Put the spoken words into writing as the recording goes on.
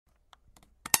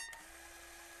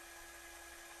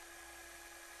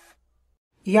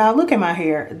Y'all, look at my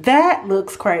hair. That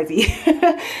looks crazy.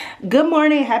 Good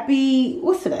morning. Happy,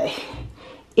 what's today?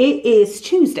 It is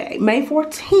Tuesday, May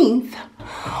 14th.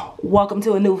 Welcome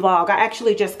to a new vlog. I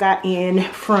actually just got in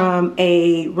from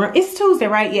a run. It's Tuesday,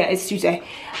 right? Yeah, it's Tuesday.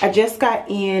 I just got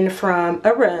in from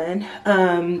a run.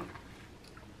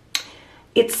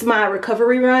 It's my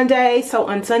recovery run day. So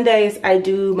on Sundays, I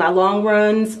do my long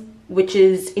runs, which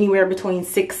is anywhere between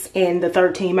 6 and the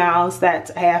 13 miles. That's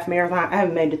a half marathon. I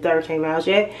haven't made the 13 miles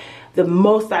yet. The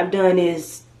most I've done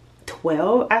is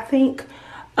 12, I think.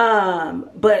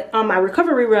 But on my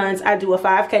recovery runs, I do a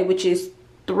 5K, which is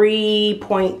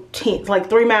 3.10, like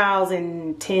 3 miles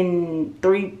and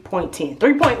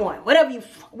 3.1, whatever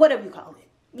you call it.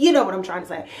 You know what I'm trying to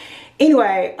say.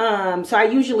 Anyway, so I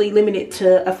usually limit it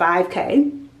to a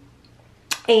 5K.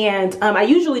 And I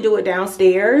usually do it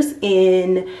downstairs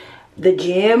in the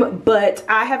gym, but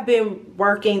I have been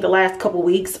working the last couple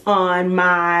weeks on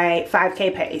my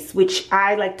 5K pace, which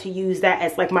I like to use that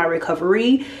as like my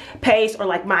recovery pace, or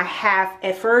like my half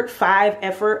effort, 5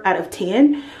 effort out of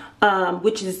 10,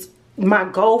 which is my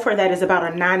goal for that is about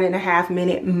a 9.5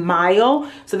 minute mile.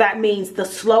 So that means the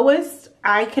slowest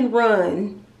I can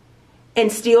run and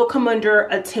still come under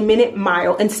a 10-minute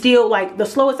mile, and still, like, the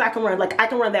slowest I can run, like I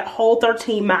can run that whole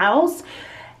 13 miles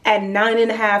at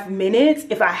 9.5 minutes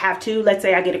if I have to. Let's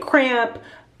say I get a cramp,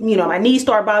 you know, my knees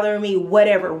start bothering me,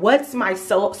 whatever. What's my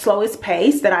slowest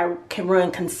pace that I can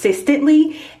run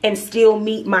consistently and still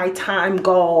meet my time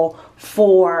goal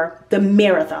for the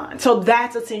marathon? So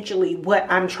that's essentially what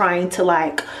I'm trying to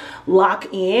like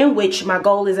lock in, which my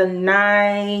goal is a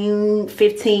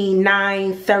 9:15,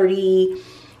 9:30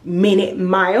 minute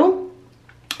mile.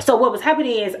 So what was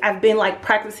happening is I've been like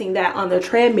practicing that on the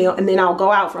treadmill, and then I'll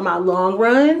go out for my long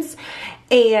runs,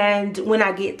 and when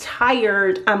I get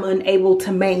tired, I'm unable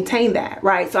to maintain that,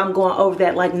 right? So I'm going over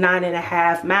that like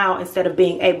 9.5 mile instead of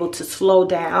being able to slow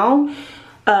down.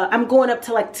 I'm going up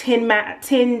to like 10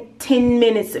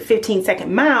 minutes to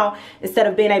 15-second mile instead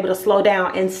of being able to slow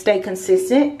down and stay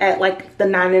consistent at like the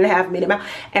 9.5 minute mile.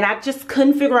 And I just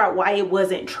couldn't figure out why it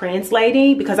wasn't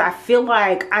translating, because I feel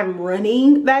like I'm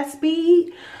running that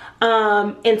speed.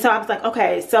 And so I was like,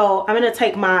 okay, so I'm going to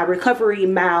take my recovery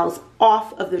miles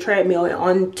off of the treadmill and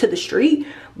onto the street.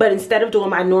 But instead of doing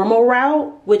my normal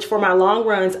route, which for my long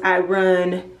runs, I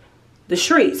run the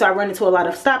street. So I run into a lot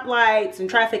of stoplights and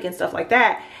traffic and stuff like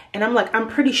that. And I'm like, I'm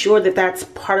pretty sure that that's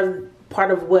part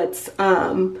of what's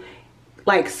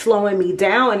like slowing me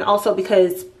down. And also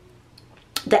because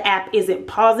the app isn't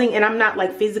pausing, and I'm not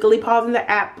like physically pausing the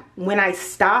app when I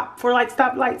stop for like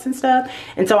stoplights and stuff.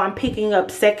 And so I'm picking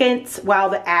up seconds while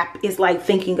the app is like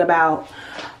thinking about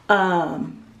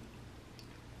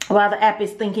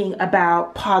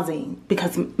pausing,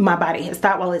 because my body has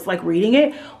stopped while it's like reading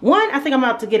it. One, I think I'm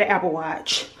about to get an Apple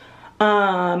Watch.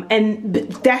 And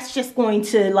that's just going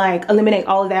to like eliminate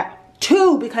all of that.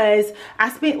 Two, because I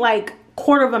spent like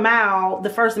quarter of a mile, the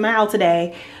first mile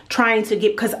today, trying to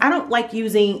get, because I don't like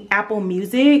using Apple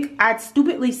Music. I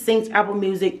stupidly synced Apple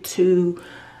Music to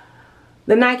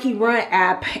the Nike Run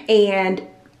app, and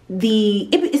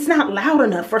it's not loud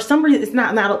enough. For some reason, it's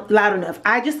not loud enough.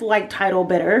 I just like Tidal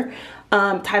better.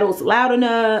 Tidal's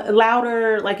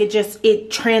louder. Like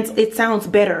it sounds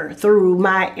better through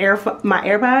my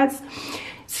AirPods.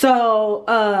 So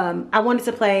I wanted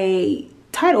to play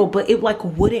Tidal, but it like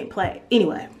wouldn't play.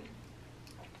 Anyway,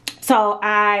 so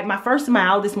my first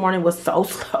mile this morning was so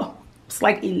slow. It's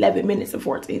like 11 minutes and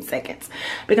 14 seconds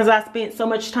because I spent so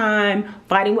much time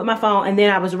fighting with my phone, and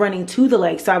then I was running to the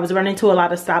lake. So I was running to a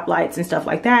lot of stoplights and stuff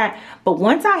like that. But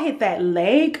once I hit that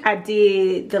lake, I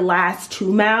did the last 2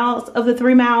 miles of the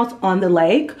 3 miles on the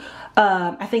lake.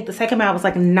 I think the second mile was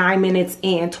like 9 minutes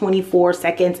and 24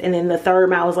 seconds. And then the third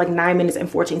mile was like 9 minutes and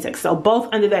 14 seconds. So both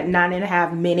under that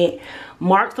 9.5 minute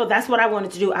mark. So that's what I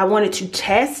wanted to do. I wanted to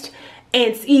test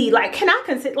and see, like, can I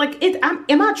consider, like,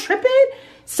 am I tripping?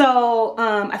 So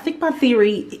I think my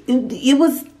theory, it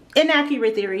was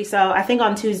inaccurate theory. So I think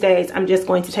on Tuesdays, I'm just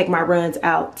going to take my runs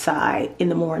outside in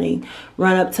the morning,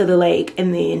 run up to the lake,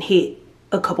 and then hit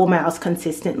a couple miles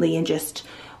consistently and just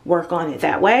work on it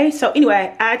that way. So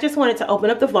anyway, I just wanted to open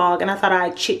up the vlog, and I thought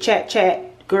I'd chat.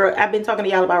 Girl, I've been talking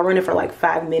to y'all about running for like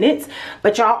 5 minutes,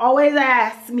 but y'all always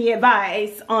ask me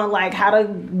advice on like how to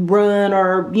run,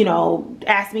 or, you know,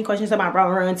 ask me questions about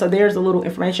run. So there's a little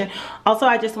information. Also,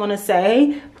 I just want to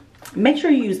say, make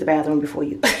sure you use the bathroom before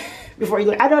you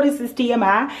I know this is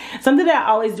TMI. Something that I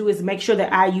always do is make sure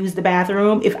that I use the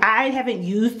bathroom. If I haven't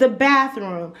used the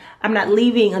bathroom, I'm not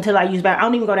leaving until I use the bathroom. I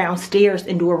don't even go downstairs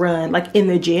and do a run like in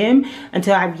the gym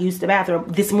until I've used the bathroom.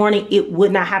 This morning, it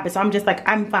would not happen. So I'm just like,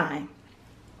 I'm fine.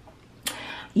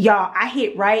 Y'all, I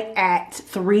hit right at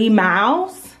 3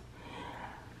 miles.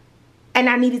 And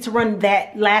I needed to run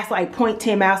that last like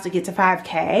 0.10 miles to get to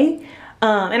 5K.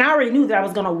 And I already knew that I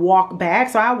was gonna walk back.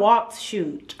 So I walked,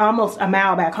 shoot, almost a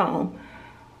mile back home.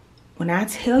 When I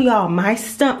tell y'all, my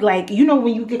stomach, like, you know,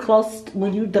 when you get close,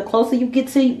 the closer you get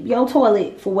to your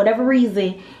toilet, for whatever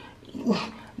reason,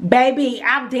 baby,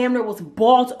 I damn near was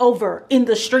boiled over in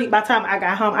the street by the time I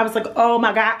got home. I was like, oh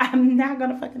my God, I'm not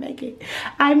gonna fucking make it.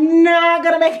 I'm not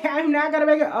gonna make it. I'm not gonna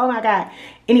make it. Oh my God.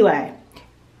 Anyway,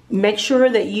 make sure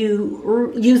that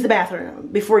you use the bathroom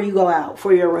before you go out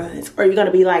for your runs, or you're gonna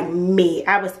be like me.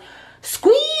 I was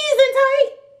squeezing tight,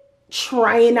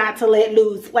 trying not to let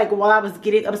loose, like while I was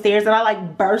getting upstairs, and I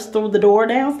like burst through the door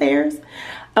downstairs.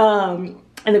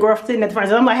 And the girl sitting at the front,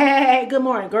 so I'm like, hey, good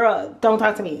morning, girl, don't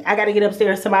talk to me. I gotta get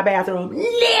upstairs to my bathroom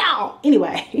now.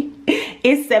 Anyway,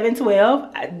 it's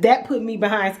 7:12. That put me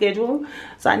behind schedule.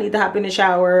 So I need to hop in the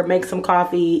shower, make some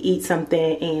coffee, eat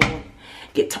something, and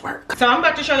get to work. So I'm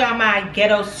about to show y'all my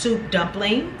ghetto soup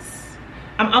dumplings.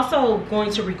 I'm also going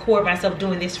to record myself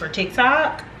doing this for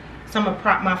TikTok. So I'm gonna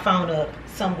prop my phone up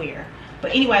somewhere.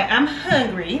 But anyway, I'm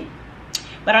hungry,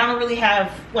 but I don't really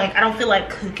have, like, I don't feel like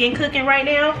cooking right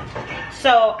now.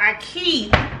 So I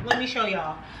keep, let me show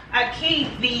y'all. I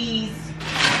keep these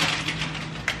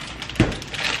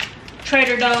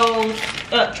Trader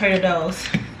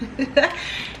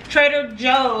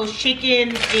Joe's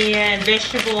chicken and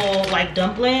vegetable like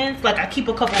dumplings. Like I keep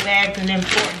a couple bags in them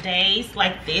for days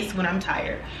like this when I'm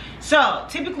tired. So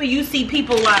typically you see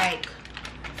people like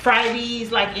fry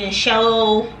these like in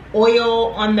shallow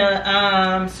oil on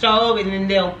the stove, and then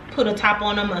they'll put a top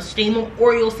on them or steam them,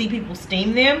 or you'll see people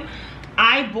steam them.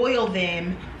 I boil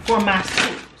them for my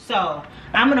soup. So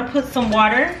I'm gonna put some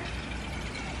water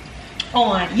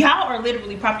on. Y'all are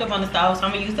literally propped up on the stove, so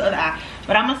I'm gonna use the other eye.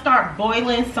 But I'm gonna start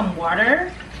boiling some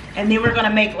water, and then we're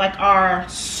gonna make like our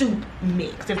soup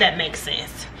mix, if that makes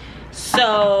sense.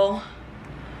 So,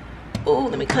 oh,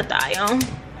 let me cut the iron.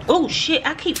 Oh shit,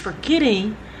 I keep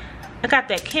forgetting. I got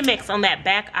that Chemex on that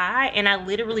back eye, and I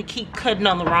literally keep cutting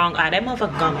on the wrong eye. That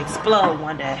motherfucker gonna explode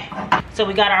one day. So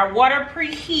we got our water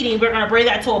preheating. We're gonna bring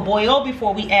that to a boil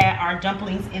before we add our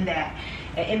dumplings in that.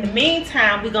 And in the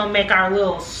meantime, we're gonna make our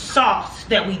little sauce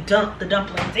that we dunk the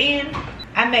dumplings in.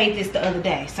 I made this the other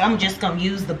day, so I'm just gonna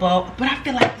use the bowl. But I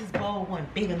feel like this bowl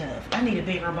wasn't big enough. I need a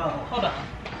bigger bowl. Hold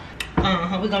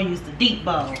on. We're gonna use the deep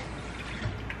bowl.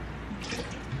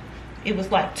 It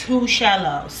was like too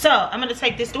shallow. So I'm gonna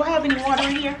take this. Do I have any water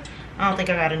in here? I don't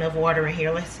think I got enough water in here.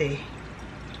 Let's see.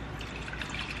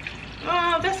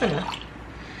 Oh, that's enough.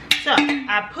 So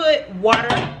I put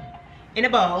water in a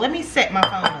bowl. Let me set my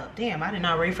phone up. Damn, I didn't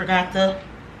already forgot the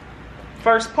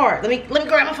first part. Let me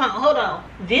grab my phone. Hold on.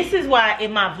 This is why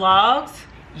in my vlogs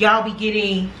y'all be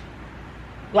getting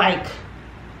like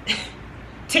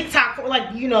TikTok, or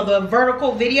like, you know, the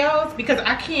vertical videos, because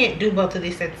I can't do both of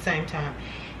this at the same time.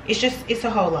 It's a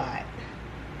whole lot.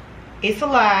 It's a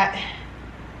lot,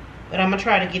 but I'm gonna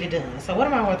try to get it done. So what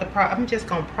am I with the prop? I'm just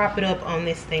gonna prop it up on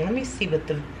this thing. Let me see what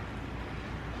the,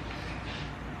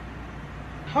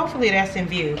 hopefully that's in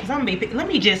view, because I'm gonna be, let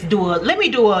me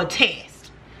do a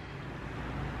test.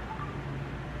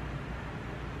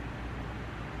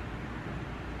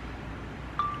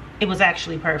 It was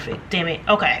actually perfect, damn it.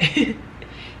 Okay.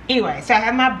 Anyway, so I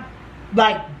have my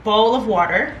like bowl of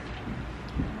water,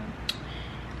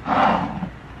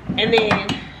 and then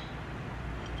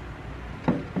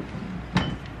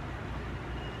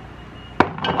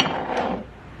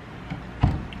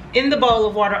in the bowl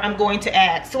of water I'm going to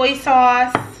add soy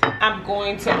sauce. I'm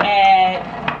going to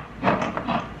add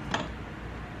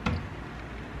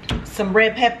some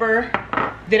red pepper.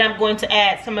 Then I'm going to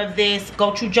add some of this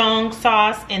gochujang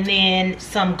sauce, and then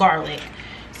some garlic.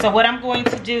 So what I'm going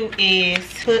to do is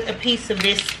put a piece of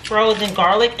this frozen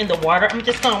garlic in the water. I'm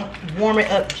just gonna warm it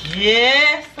up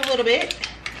just a little bit.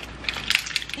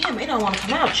 Damn, it don't want to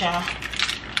come out, y'all.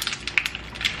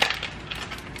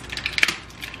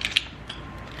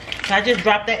 So I just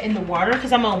dropped that in the water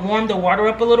because I'm gonna warm the water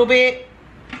up a little bit.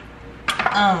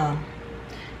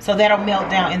 So that'll melt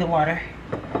down in the water.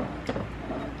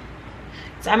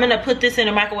 So I'm gonna put this in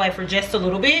the microwave for just a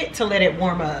little bit to let it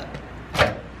warm up.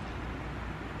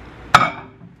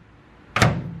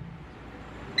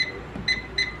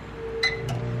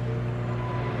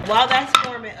 While that's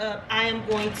warming up, I am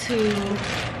going to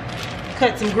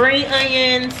cut some green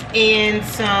onions and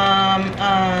some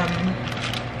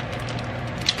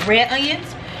red onions.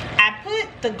 I put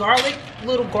the garlic,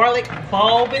 little garlic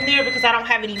bulb in there because I don't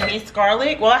have any minced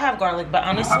garlic. Well, I have garlic, but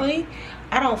honestly,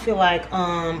 I don't feel like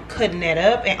cutting that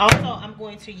up. And also, I'm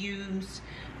going to use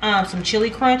some chili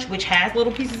crunch, which has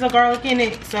little pieces of garlic in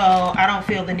it, so I don't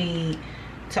feel the need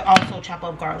to also chop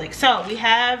up garlic. So we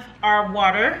have our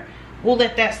water. We'll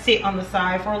let that sit on the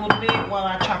side for a little bit while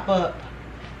I chop up.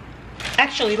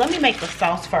 Actually, let me make the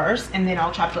sauce first and then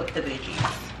I'll chop up the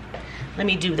veggies. Let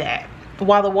me do that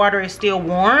while the water is still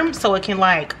warm, so it can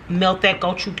like melt that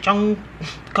gochujang.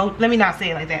 Let me not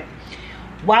say it like that.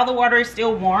 While the water is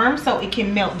still warm, so it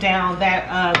can melt down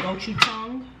that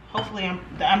gochujang. Hopefully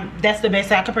that's the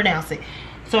best I can pronounce it.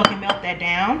 So it can melt that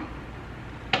down.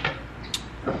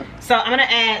 So I'm gonna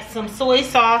add some soy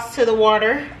sauce to the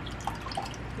water.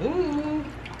 Ooh,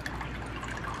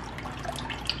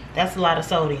 that's a lot of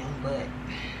sodium, but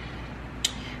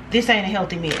this ain't a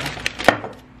healthy meal.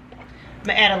 I'm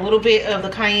gonna add a little bit of the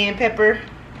cayenne pepper,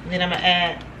 and then I'm gonna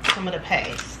add some of the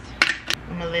paste.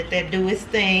 I'm gonna let that do its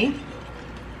thing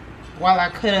while I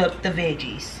cut up the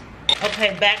veggies.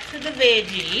 Okay, back to the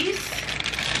veggies.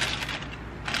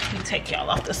 Let me take y'all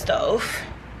off the stove.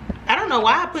 I don't know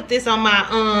why I put this on my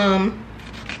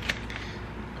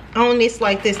on this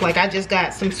like this, like I just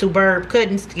got some superb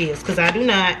cutting skills, because I do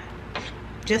not,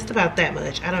 just about that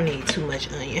much. I don't need too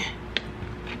much onion.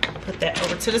 Put that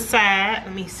over to the side.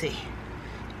 Let me see.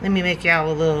 Let me make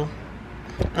y'all a little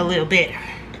better.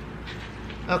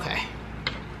 Okay.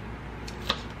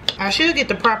 I should get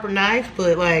the proper knife,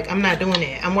 but like I'm not doing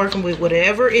that. I'm working with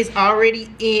whatever is already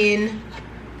in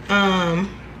the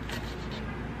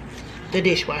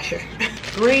dishwasher.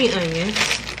 Green onions,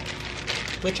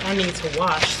 which I need to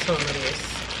wash some of this.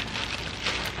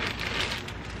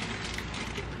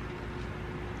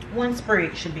 One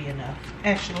sprig should be enough.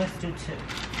 Actually, let's do two.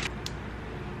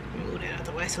 Move that out of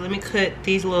the way. So let me cut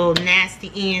these little nasty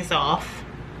ends off.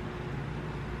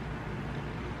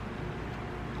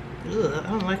 Ugh, I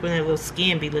don't like when that little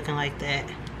skin be looking like that.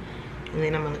 And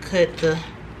then I'm gonna cut the,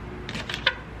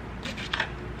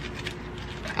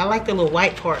 I like the little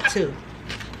white part too.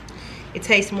 It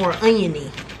tastes more oniony.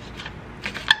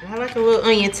 And I like a little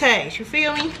onion taste, you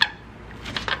feel me?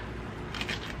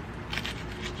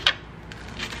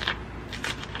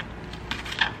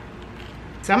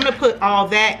 So I'm gonna put all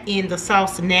that in the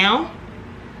sauce now.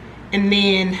 And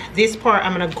then this part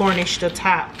I'm gonna garnish the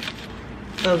top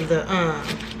of the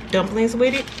dumplings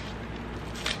with it.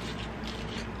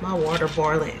 My water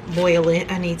boiling.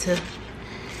 I need to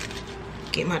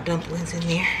get my dumplings in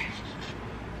there.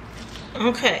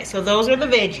 Okay, so those are the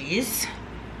veggies.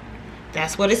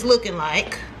 That's what it's looking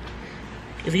like.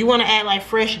 If you want to add like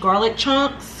fresh garlic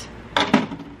chunks,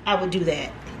 I would do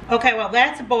that. Okay, well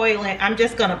that's boiling. I'm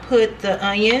just gonna put the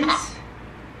onions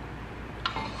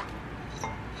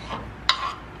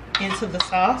into the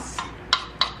sauce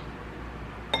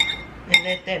and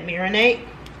let that marinate.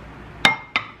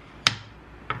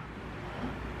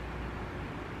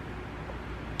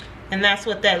 And that's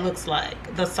what that looks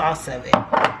like, the sauce of it.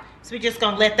 So we're just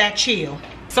gonna let that chill.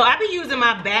 So I be using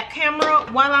my back camera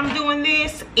while I'm doing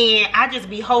this, and I just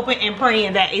be hoping and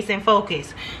praying that it's in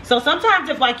focus. So sometimes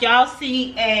if like y'all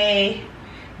see a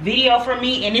video from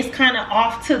me and it's kind of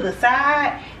off to the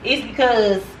side, it's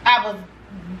because I was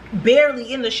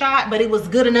barely in the shot, but it was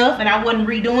good enough and I wasn't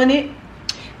redoing it.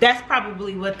 That's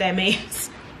probably what that means,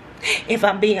 if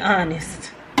I'm being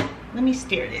honest. Let me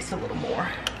stir this a little more.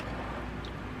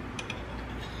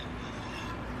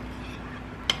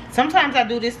 Sometimes I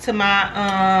do this to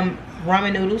my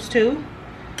ramen noodles too.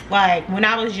 Like when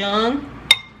I was young,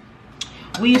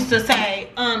 we used to say,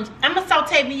 I'm gonna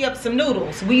saute me up some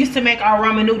noodles. We used to make our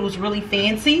ramen noodles really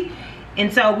fancy.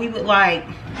 And so we would like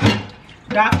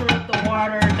doctor up the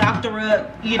water, doctor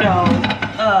up, you know,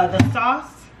 the sauce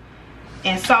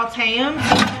and saute them.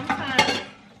 So sometimes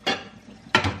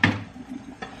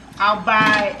I'll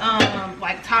buy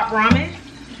like top ramen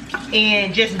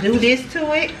and just do this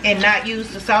to it and not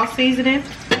use the sauce seasoning,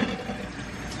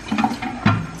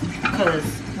 because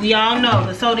we all know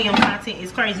the sodium content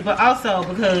is crazy, but also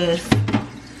because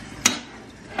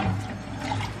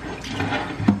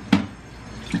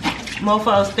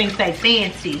mofos think they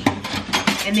fancy.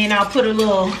 And then I'll put a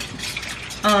little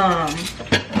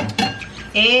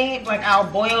egg, like I'll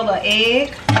boil an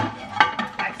egg,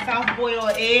 like soft boil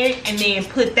an egg, and then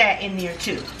put that in there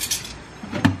too.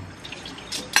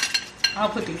 I'll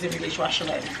put these in the dishwasher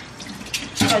later.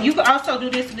 So you can also do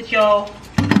this with your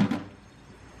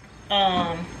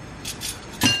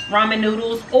ramen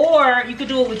noodles, or you could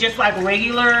do it with just like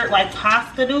regular like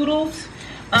pasta noodles.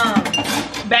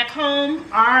 Back home,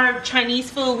 our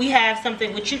Chinese food, we have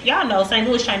something which y'all know St.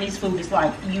 Louis Chinese food is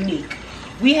like unique.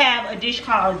 We have a dish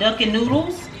called duck and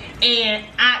noodles, and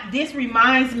this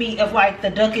reminds me of like the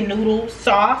duck and noodle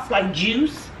sauce, like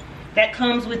juice that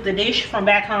comes with the dish from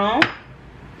back home.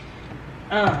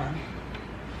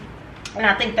 And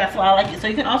I think that's why I like it. So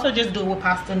you can also just do it with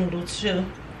pasta noodles too.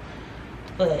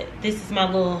 But this is my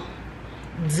little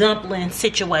dumpling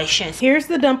situation. Here's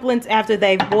the dumplings after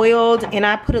they've boiled, and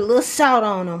I put a little salt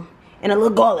on them and a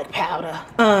little garlic powder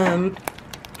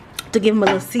to give them a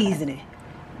little seasoning.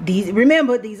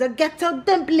 Remember, these are ghetto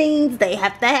dumplings. They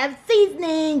have to have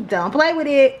seasoning. Don't play with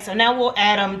it. So now we'll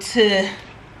add them to...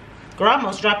 Girl, I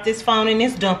almost dropped this phone in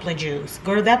this dumpling juice.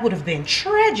 Girl, that would have been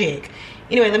tragic.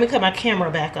 Anyway, let me cut my camera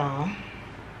back on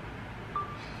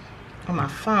my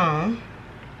phone.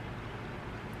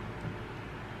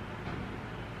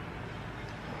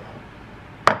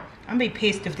 I'm gonna be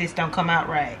pissed if this don't come out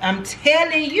right. I'm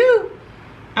telling you,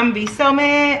 I'm gonna be so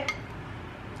mad.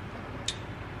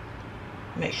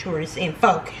 Make sure it's in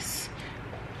focus.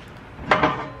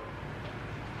 And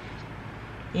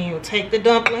you'll take the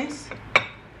dumplings,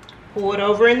 pour it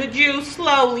over in the juice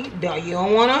slowly. You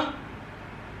don't wanna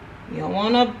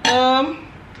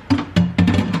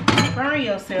burn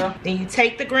yourself. Then you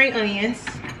take the green onions.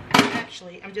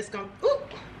 Actually, I'm just gonna,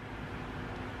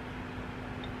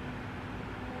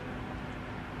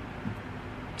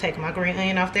 take my green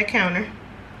onion off that counter.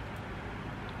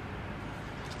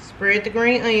 Spread the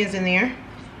green onions in there.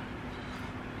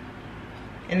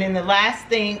 And then the last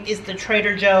thing is the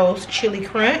Trader Joe's Chili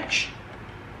Crunch.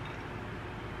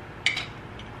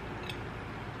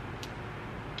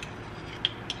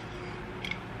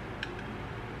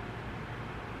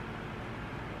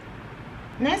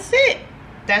 And that's it.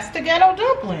 That's the ghetto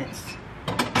dumplings.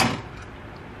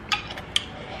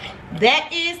 That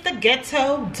is the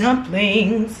ghetto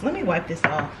dumplings. Let me wipe this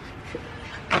off.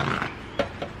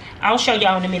 I'll show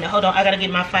y'all in a minute. Hold on, I gotta get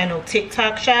my final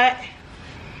TikTok shot.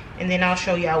 And then I'll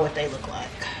show y'all what they look like.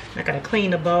 I gotta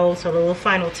clean the bowl so the little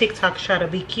final TikTok shot will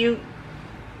be cute.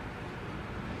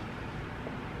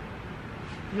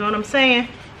 You know what I'm saying?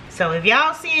 So if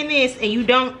y'all seeing this and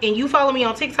you follow me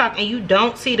on TikTok and you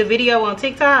don't see the video on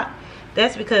TikTok,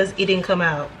 that's because it didn't come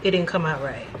out. It didn't come out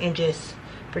right. And just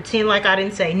pretend like I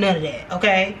didn't say none of that,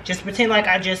 okay? Just pretend like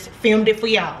I just filmed it for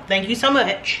y'all. Thank you so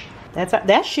much.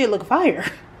 That shit look fire.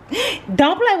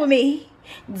 Don't play with me.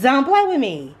 Don't play with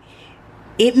me.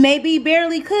 It may be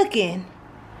barely cooking,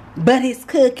 but it's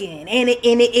cooking, and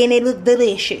it look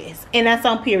delicious, and that's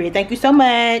on period. Thank you so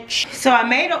much. So I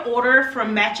made an order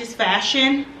from Matches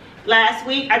Fashion last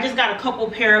week. I just got a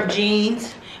couple pair of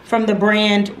jeans from the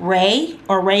brand Ray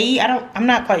or Ray. I'm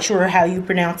not quite sure how you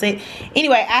pronounce it.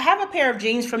 Anyway, I have a pair of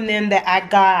jeans from them that I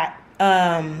got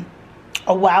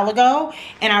a while ago,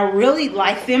 and I really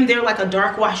like them. They're like a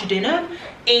dark wash denim,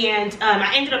 and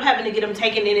I ended up having to get them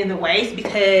taken in the waist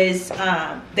because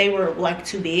they were like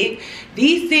too big.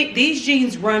 These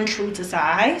jeans run true to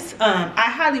size.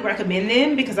 I highly recommend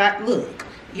them because look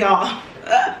y'all,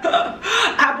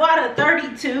 I bought a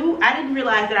 32. I didn't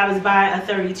realize that I was buying a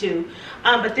 32,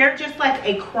 but they're just like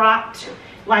a cropped,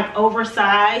 like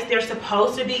oversized. They're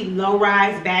supposed to be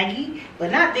low-rise baggy,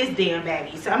 but not this damn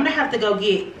baggy. So I'm gonna have to go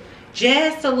get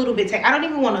just a little bit. I don't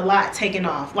even want a lot taken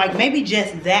off, like maybe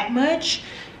just that much,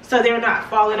 so they're not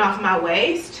falling off my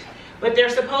waist. But they're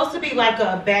supposed to be like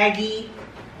a baggy,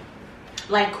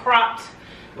 like cropped,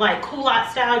 like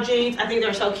culotte style jeans. I think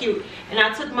they're so cute. And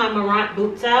I took my Marant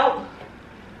boots out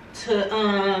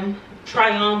to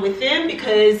try on with them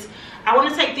because I want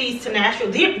to take these to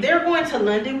Nashville. They're going to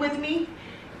London with me,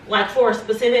 like for a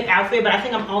specific outfit, but I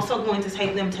think I'm also going to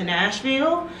take them to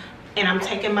Nashville. And I'm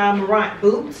taking my Marant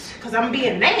boots because I'm gonna be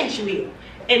in Nashville.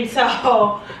 And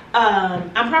so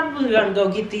I'm probably gonna go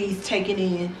get these taken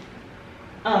in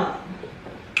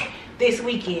this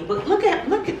weekend. But look.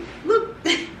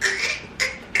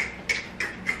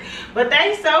 But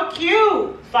they so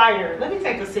cute. Fire. Let me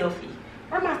take a selfie.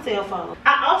 Where's my cell phone?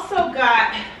 I also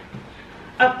got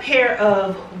a pair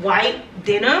of white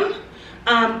denim,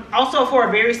 also for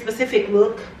a very specific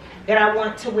look that I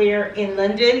want to wear in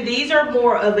London. These are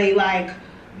more of a like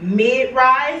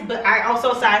mid-rise, but I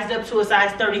also sized up to a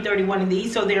size 30, 31 in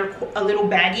these, so they're a little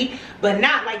baggy, but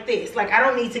not like this. Like I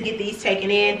don't need to get these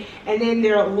taken in, and then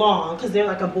they're long because they're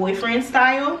like a boyfriend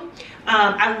style.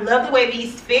 I love the way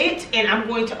these fit, and I'm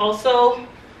going to also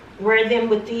wear them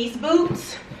with these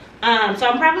boots. So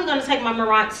I'm probably going to take my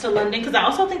Marants to London because I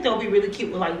also think they'll be really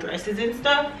cute with like dresses and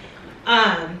stuff.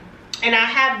 And I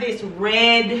have this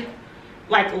red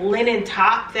like linen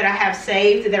top that I have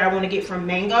saved that I want to get from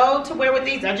Mango to wear with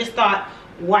these. I just thought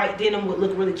white denim would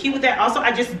look really cute with that. Also,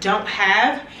 I just don't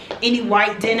have any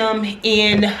white denim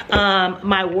in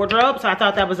my wardrobe, so I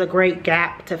thought that was a great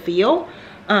gap to fill.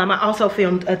 I also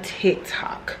filmed a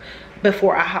TikTok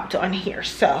before I hopped on here,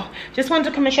 so just wanted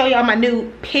to come and show y'all my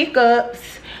new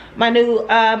pickups, my new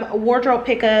wardrobe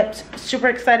pickups. Super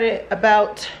excited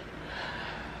about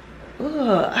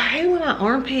Ugh, I hate when my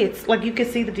armpits, like you can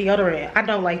see the deodorant. I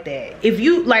don't like that. If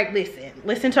you, like,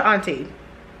 listen to Auntie.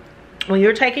 When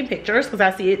you're taking pictures, because I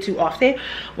see it too often,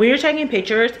 when you're taking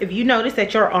pictures, if you notice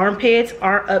that your armpits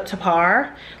aren't up to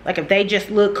par, like if they just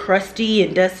look crusty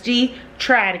and dusty,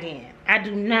 try it again.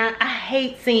 I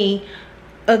hate seeing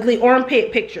ugly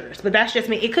armpit pictures, but that's just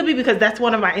me. It could be because that's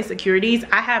one of my insecurities.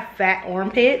 I have fat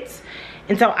armpits,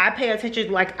 and so I pay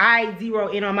attention, like I zero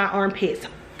in on my armpits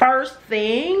first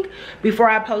thing before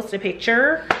I post a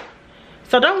picture.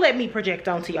 So don't let me project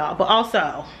onto y'all, but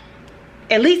also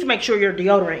at least make sure your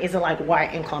deodorant isn't like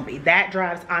white and clumpy. That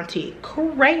drives Auntie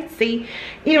crazy.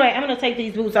 Anyway, I'm gonna take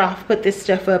these boots off, put this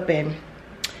stuff up, and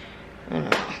I don't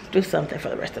know, do something for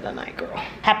the rest of the night, girl.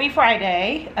 Happy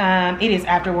Friday. It is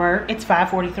after work. It's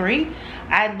 5:43.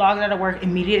 I logged out of work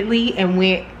immediately and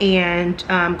went and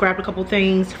grabbed a couple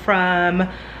things from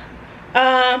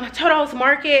Toto's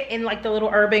Market in like the little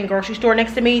urban grocery store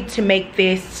next to me to make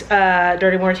this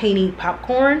dirty martini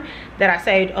popcorn that I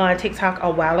saved on TikTok a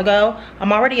while ago.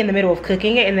 I'm already in the middle of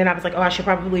cooking it, and then I was like, oh, I should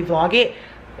probably vlog it.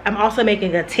 I'm also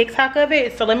making a TikTok of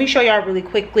it, so let me show y'all really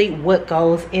quickly what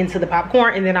goes into the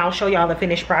popcorn, and then I'll show y'all the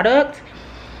finished product,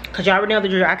 because y'all already know the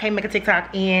drill. I can't make a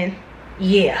TikTok, and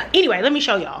yeah. Anyway, let me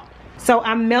show y'all. So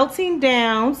I'm melting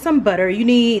down some butter. You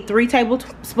need 3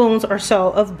 tablespoons or so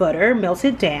of butter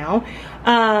melted down.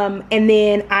 And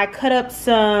then I cut up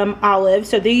some olives.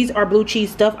 So these are blue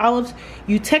cheese stuffed olives.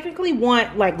 You technically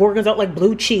want like gorgonzola, like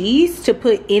blue cheese, to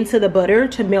put into the butter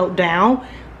to melt down.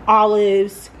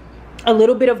 Olives, a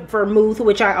little bit of vermouth,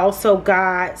 which I also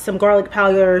got, some garlic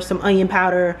powder, some onion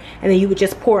powder, and then you would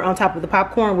just pour it on top of the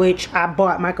popcorn, which I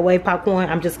bought microwave popcorn.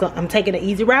 I'm taking the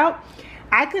easy route.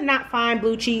 I could not find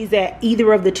blue cheese at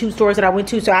either of the 2 stores that I went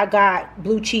to, so I got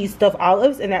blue cheese stuffed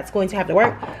olives, and that's going to have to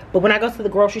work. But when I go to the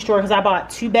grocery store, because I bought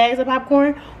 2 bags of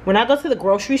popcorn, when I go to the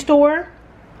grocery store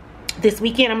this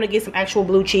weekend, I'm going to get some actual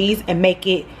blue cheese and make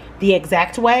it the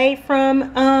exact way from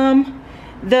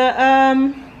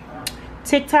the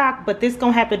TikTok, but this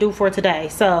going to have to do for today.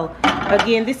 So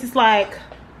again, this is like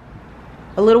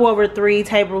a little over 3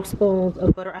 tablespoons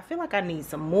of butter. I feel like I need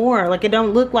some more. Like it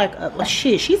don't look like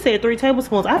shit. She said 3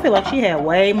 tablespoons. I feel like she had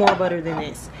way more butter than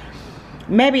this.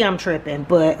 Maybe I'm tripping,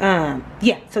 but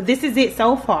yeah. So this is it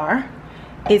so far.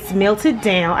 It's melted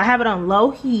down. I have it on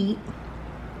low heat.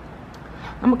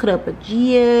 I'm gonna cut up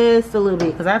just a little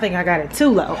bit because I think I got it too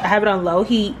low. I have it on low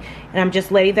heat, and I'm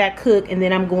just letting that cook, and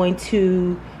then I'm going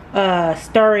to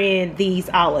stir in these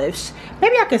olives.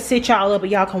 Maybe I could sit y'all up, but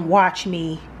y'all can watch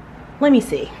me. Let me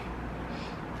see.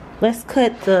 Let's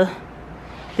cut the,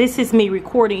 this is me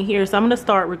recording here, so I'm gonna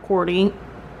start recording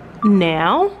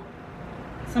now.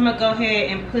 So I'm gonna go ahead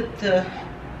and put the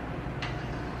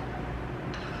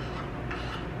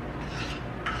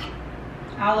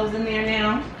olives in there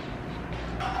now.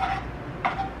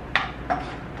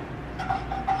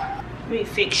 Let me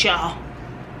fix y'all.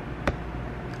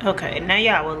 Okay, now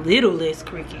y'all a little less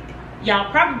cricket.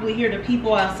 Y'all probably hear the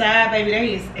people outside, baby.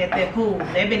 They is at that pool.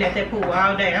 They've been at that pool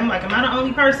all day. I'm like, am I the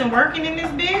only person working in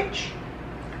this bitch?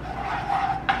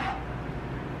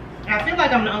 I feel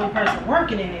like I'm the only person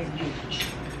working in this bitch.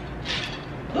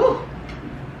 Ooh.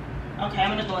 Okay,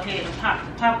 I'm gonna go ahead and pop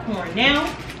the popcorn now.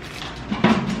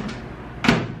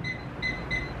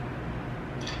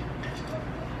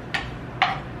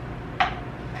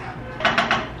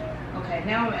 Okay,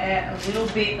 now I'm gonna add a little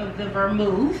bit of the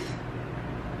vermouth.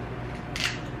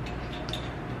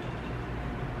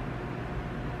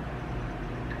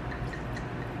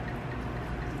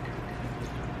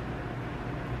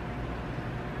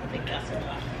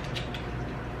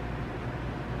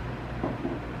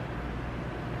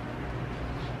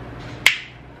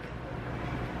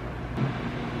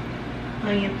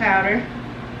 Onion powder.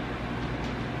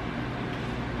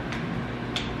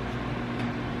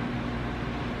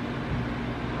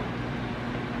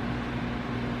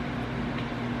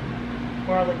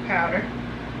 Garlic powder.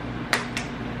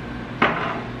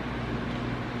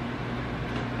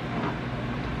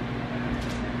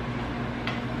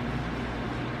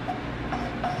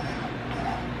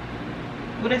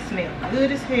 Oh, that smells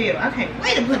good as hell. I can't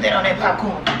wait to put that on that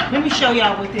popcorn. Let me show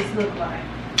y'all what this looks like.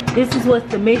 This is what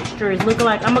the mixture is looking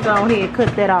like. I'm gonna go ahead and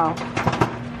cut that off.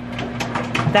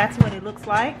 That's what it looks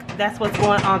like. That's what's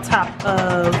going on top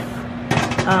of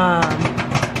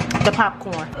the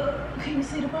popcorn. Can you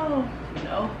see the bowl?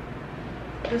 No.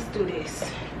 Let's do this.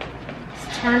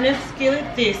 Let's turn the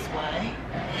skillet this way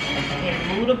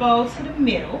and move the bowl to the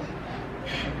middle.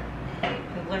 And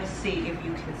let's see if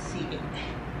you can see it.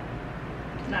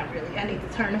 Not really. I need to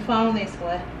turn the phone this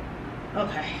way.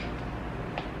 Okay.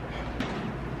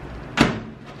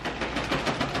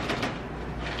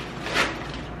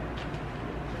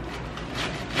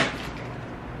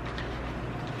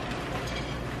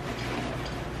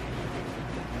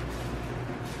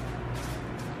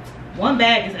 One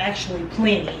bag is actually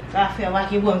plenty, so I feel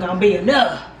like it wasn't gonna be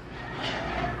enough.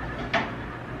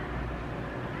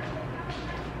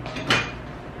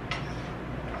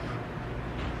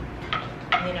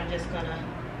 And then I'm just gonna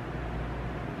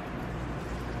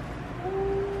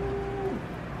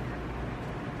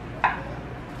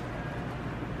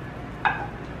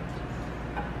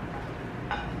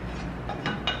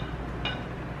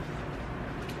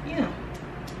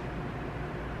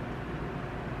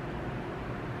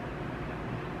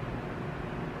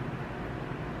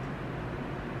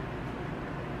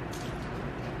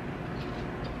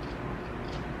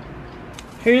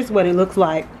here's what it looks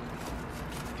like.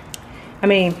 I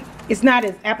mean, it's not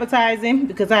as appetizing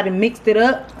because I done mixed it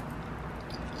up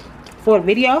for the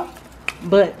video,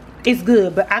 but it's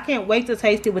good. But I can't wait to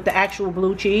taste it with the actual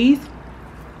blue cheese,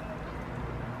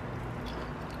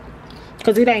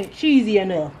 because it ain't cheesy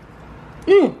enough.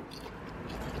 And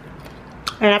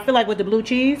I feel like with the blue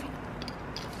cheese,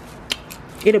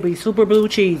 it'll be super blue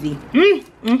cheesy.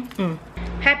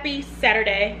 Happy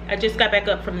Saturday. I just got back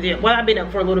up from the, well, I've been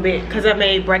up for a little bit because I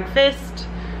made breakfast.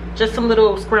 Just some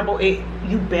little scrambled egg.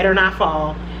 You better not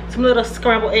fall. Some little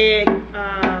scrambled egg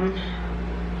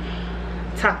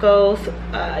tacos.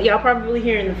 Y'all probably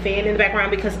hearing the fan in the background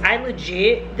because I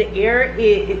legit, the air,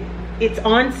 it's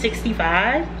on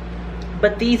 65,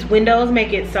 but these windows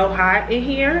make it so hot in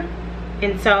here.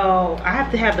 And so I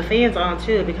have to have the fans on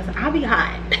too because I'll be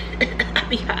hot. I'll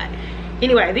be hot.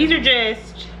 Anyway, these are just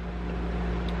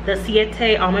the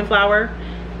siete almond flour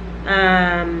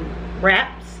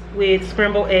wraps with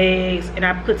scrambled eggs, and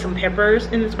I put some peppers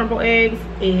in the scrambled eggs,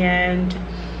 and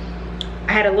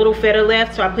I had a little feta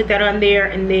left, so I put that on there,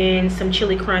 and then some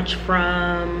chili crunch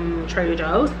from Trader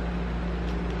Joe's.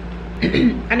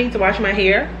 I need to wash my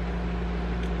hair,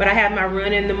 but I have my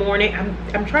run in the morning.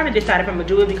 I'm trying to decide if I'm gonna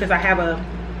do it because I have a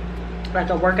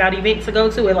workout event to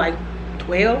go to at like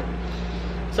 12,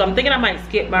 so I'm thinking I might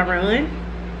skip my run.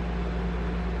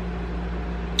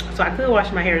 So I could wash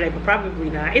my hair today, but probably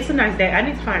not. It's a nice day. I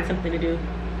need to find something to do.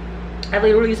 I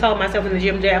literally told myself in the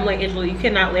gym today, I'm like, Angela, you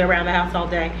cannot lay around the house all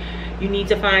day. You need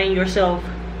to find yourself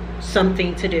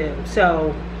something to do.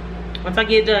 So once I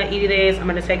get done eating this, I'm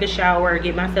gonna take a shower,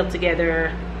 get myself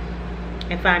together,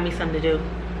 and find me something to do.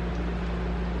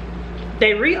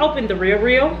 They reopened the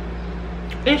Real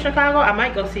in Chicago. I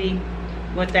might go see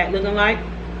what's that looking like.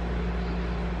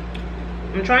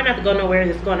 I'm trying not to go nowhere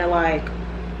that's gonna like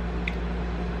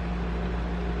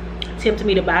tempt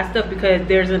me to buy stuff, because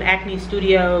there's an Acne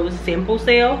Studios sample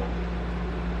sale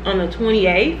on the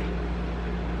 28th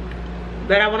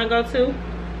that I want to go to,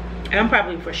 and I'm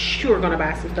probably for sure gonna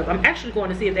buy some stuff. I'm actually going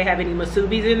to see if they have any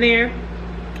Masubis in there.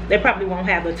 They probably won't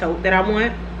have the tote that I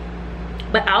want,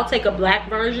 but I'll take a black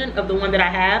version of the one that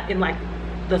I have in like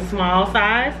the small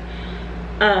size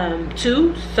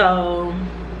too. So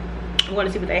I'm going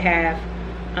to see what they have.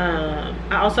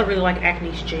 I also really like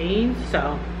Acne's jeans,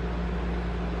 so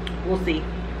we'll see.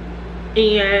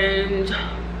 And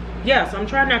yeah, so I'm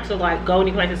trying not to like go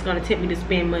any place that's gonna tempt me to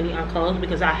spend money on clothes,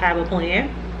 because I have a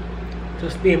plan to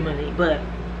spend money. But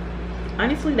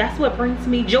honestly, that's what brings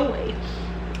me joy,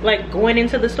 like going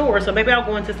into the store. So maybe I'll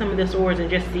go into some of the stores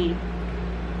and just see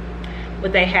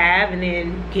what they have, and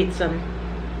then get some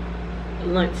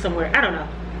lunch somewhere. I don't know,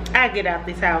 I get out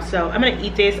this house, so I'm gonna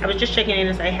eat this. I was just checking in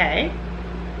to say hey.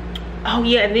 Oh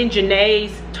yeah, and then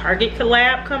Janae's Target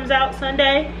collab comes out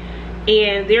Sunday,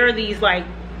 and there are these like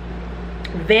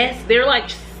vests. They're like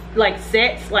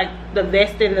sets, like the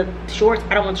vest and the shorts.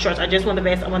 I don't want the shorts, I just want the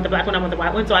vest. I want the black one, I want the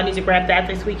white one. So I need to grab that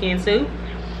this weekend too.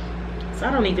 So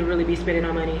I don't need to really be spending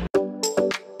no money.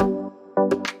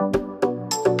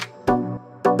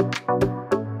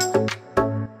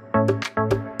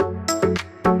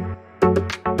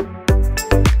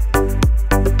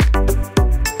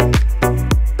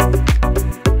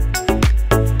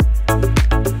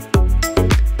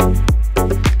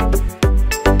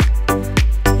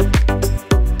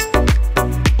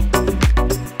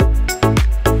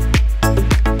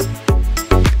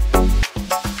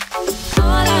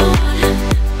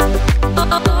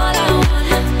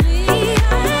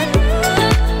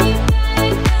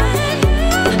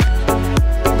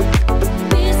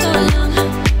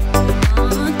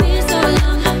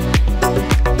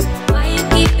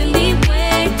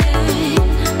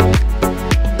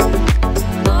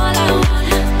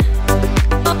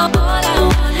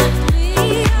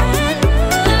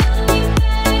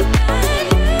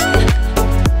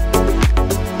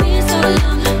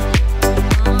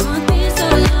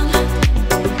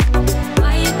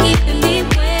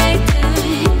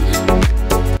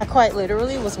 Quite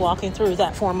literally was walking through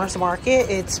that farmer's market.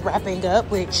 It's wrapping up,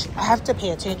 which I have to pay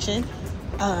attention.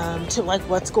 to like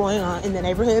what's going on in the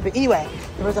neighborhood. But anyway,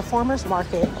 there was a farmer's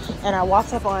market and I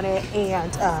walked up on it,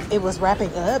 and it was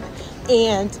wrapping up,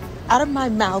 and out of my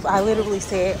mouth I literally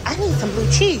said, I need some blue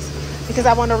cheese, because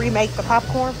I want to remake the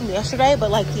popcorn from yesterday,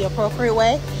 but like the appropriate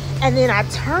way. And then I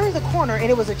turned the corner and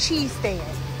it was a cheese stand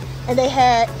and they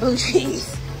had blue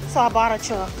cheese, so I bought a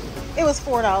chunk. It was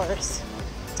 $4.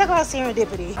 Talk about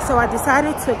serendipity. So I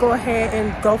decided to go ahead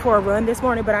and go for a run this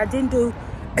morning, but I didn't do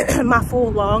my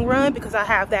full long run because I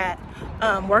have that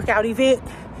workout event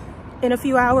in a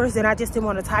few hours, and I just didn't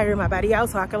want to tire my body out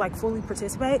so I could like fully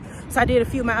participate. So I did a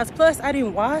few miles, plus I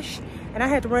didn't wash and I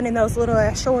had to run in those little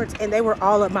ass shorts and they were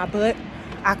all up my butt.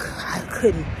 I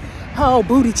couldn't. Oh,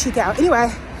 booty cheek out. Anyway,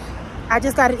 I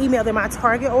just got an email that my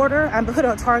Target order, I put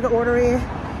a Target order in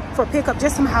for pickup,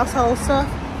 just some household stuff.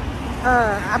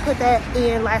 I put that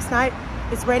in last night.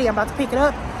 It's ready. I'm about to pick it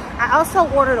up. I also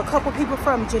ordered a couple people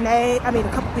from Janae.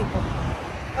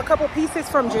 A couple pieces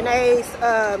from Janae's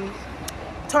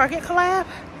Target collab.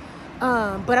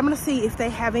 But I'm gonna see if they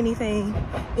have anything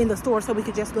in the store so we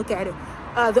could just look at it.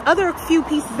 The other few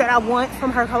pieces that I want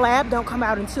from her collab don't come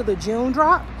out until the June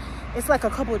drop. It's like a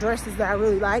couple of dresses that I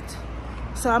really liked,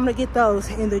 so I'm gonna get those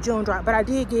in the June drop. But I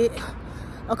did get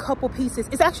a couple pieces.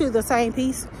 It's actually the same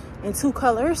piece in 2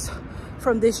 colors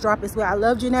from this drop as well. I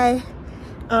love Janae.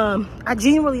 I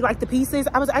genuinely like the pieces.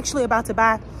 I was actually about to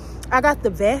buy, I got the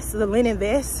vest, the linen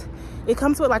vest. It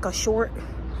comes with like a short,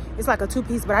 it's like a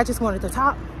 2-piece, but I just wanted the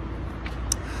top.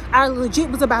 I legit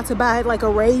was about to buy like a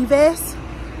Ray vest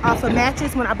off a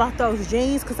mattress when I bought those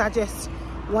jeans, because I just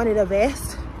wanted a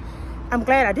vest. I'm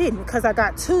glad I didn't, because I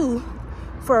got 2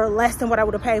 for less than what I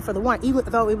would have paid for the one. Even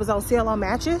though it was on sale on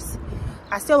Mattress,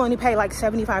 I still only paid like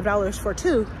 $75 for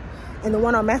 2, and the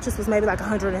one on Mattress was maybe like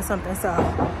 100 and something. So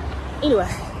anyway,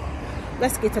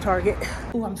 let's get to Target.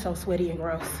 Oh, I'm so sweaty and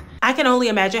gross. I can only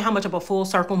imagine how much of a full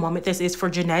circle moment this is for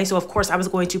Janae. So of course I was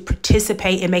going to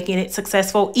participate in making it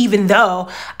successful, even though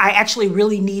I actually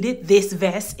really needed this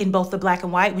vest in both the black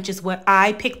and white, which is what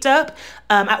I picked up.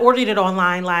 I ordered it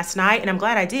online last night, and I'm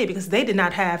glad I did, because they did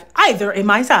not have either in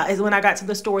my size when I got to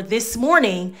the store this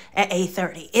morning at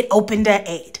 8:30. It opened at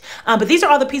 8. But these are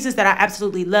all the pieces that I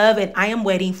absolutely love, and I am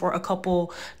waiting for a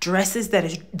couple dresses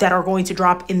that are going to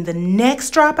drop in the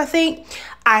next drop, I think.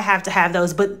 I have to have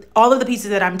those, but all of the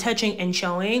pieces that I'm touching and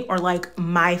showing are like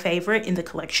my favorite in the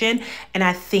collection. And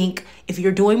I think if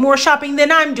you're doing more shopping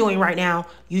than I'm doing right now,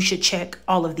 you should check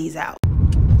all of these out.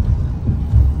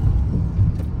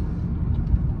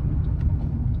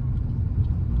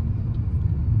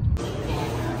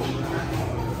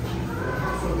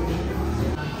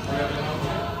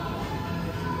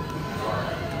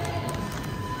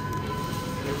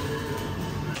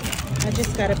 I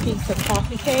just got a piece of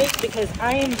coffee cake because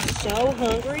I am so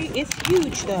hungry. It's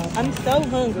huge though. I'm so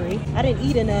hungry. I didn't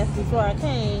eat enough before I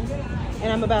came,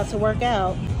 and I'm about to work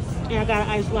out. And I got an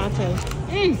iced latte.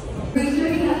 You're the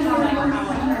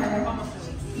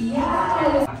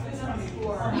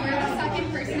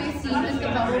second person I've seen with the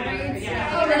bubble braids.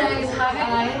 Oh, and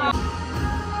I love it.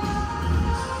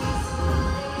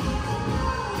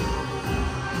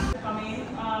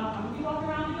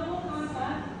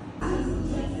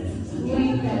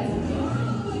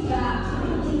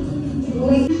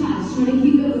 Try to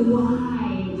keep it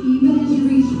wide, even as you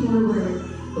reach forward.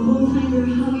 The whole time you're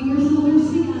hugging your shoulders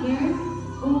together.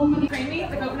 Oh my. Creamy,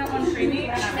 the coconut one's creamy.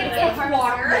 It's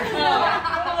water.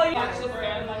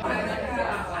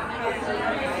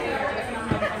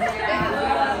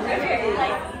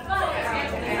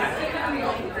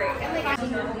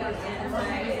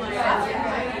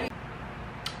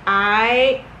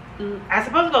 I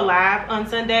supposed to go live on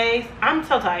Sundays. I'm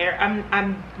so tired.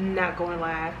 I'm not going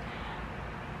live.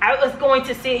 I was going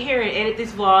to sit here and edit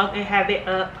this vlog and have it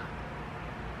up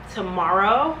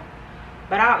tomorrow,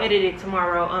 but I'll edit it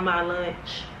tomorrow on my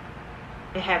lunch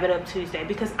and have it up Tuesday,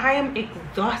 because I am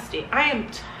exhausted. I am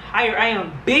tired. I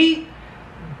am beat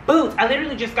boots. I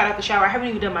literally just got out the shower. I haven't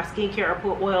even done my skincare or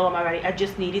put oil on my body. I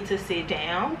just needed to sit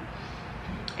down,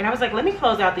 and I was like, let me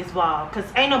close out this vlog,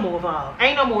 because ain't no more vlog.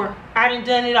 Ain't no more. I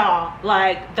done it all.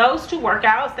 Like those 2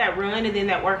 workouts, that run and then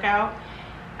that workout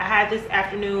I had this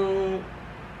afternoon,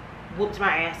 whooped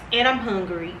my ass, and I'm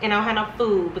hungry and I don't have no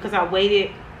food because I waited.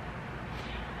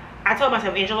 I told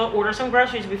myself, Angela, order some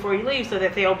groceries before you leave so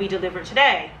that they'll be delivered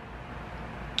today.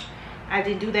 I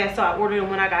didn't do that, so I ordered them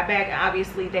when I got back, and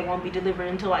obviously they won't be delivered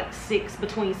until like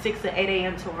between 6 and 8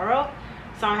 a.m. tomorrow,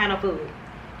 so I don't have no food.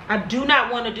 I do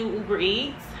not want to do Uber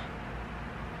Eats,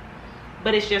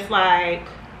 but it's just like,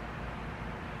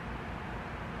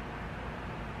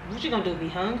 what you gonna do, be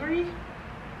hungry?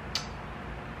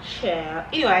 Yeah.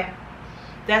 Anyway,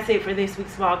 that's it for this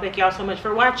week's vlog. Thank y'all so much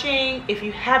for watching. If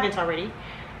you haven't already,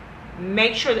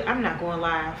 make sure that I'm not going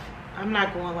live.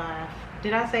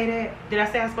 Did I say that? Did I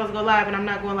say I'm supposed to go live and I'm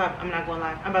not going live? I'm not going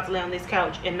live. I'm about to lay on this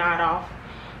couch and nod off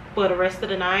for the rest of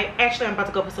the night. Actually, I'm about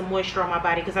to go put some moisture on my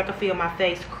body because I can feel my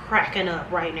face cracking up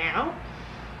right now.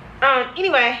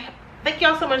 Anyway, thank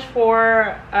y'all so much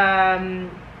for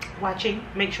watching.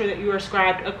 Make sure that you are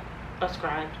subscribed.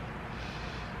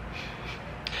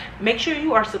 Make sure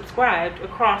you are subscribed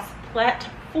across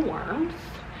platforms.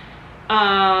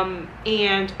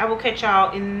 And I will catch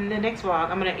y'all in the next vlog.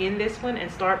 I'm gonna end this one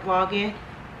and start vlogging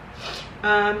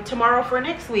tomorrow for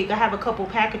next week. I have a couple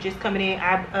packages coming in.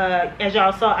 As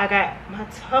y'all saw, I got my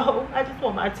toe. I just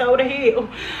want my toe to heal.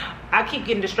 I keep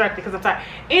getting distracted because I'm tired.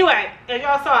 Anyway, as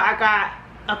y'all saw, I got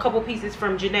a couple pieces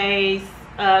from Janae's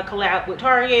collab with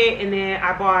Target, and then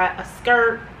I bought a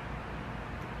skirt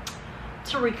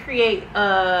to recreate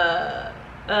an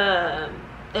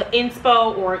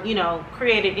inspo, or you know,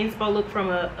 create an inspo look from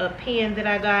a pen that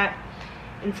I got.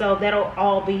 And so that'll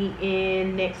all be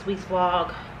in next week's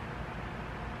vlog.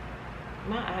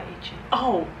 My eye itching.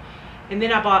 Oh, and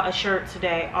then I bought a shirt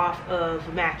today off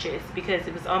of Matches because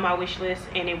it was on my wish list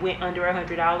and it went under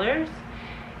 $100.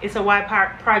 It's a White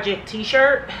Project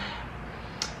t-shirt.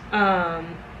 So I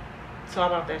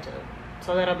bought that too.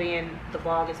 So that'll be in the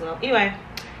vlog as well. Anyway,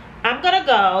 I'm gonna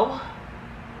go.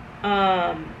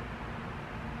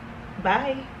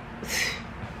 Bye.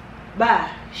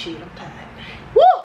 Bye. Shit, I'm tired.